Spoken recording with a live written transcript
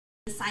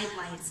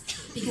sidelines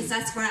because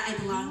that's where I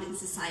belong in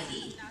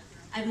society.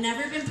 I've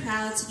never been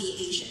proud to be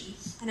Asian,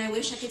 and I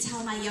wish I could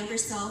tell my younger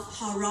self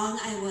how wrong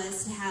I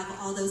was to have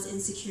all those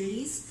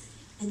insecurities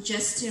and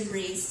just to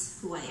embrace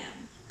who I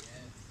am.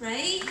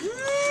 Right?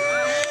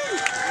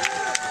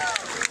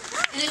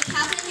 And if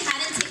Catherine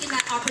hadn't taken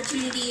that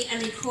opportunity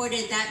and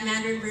recorded that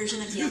Mandarin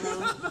version of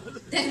Yellow,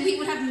 then we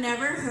would have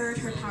never heard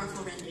her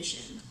powerful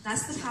rendition.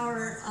 That's the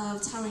power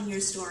of telling your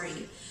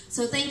story.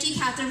 So thank you,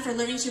 Catherine, for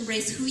learning to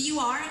embrace who you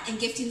are and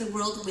gifting the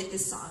world with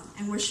this song.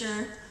 And we're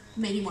sure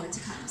many more to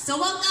come. So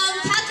welcome,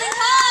 Catherine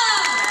Hall!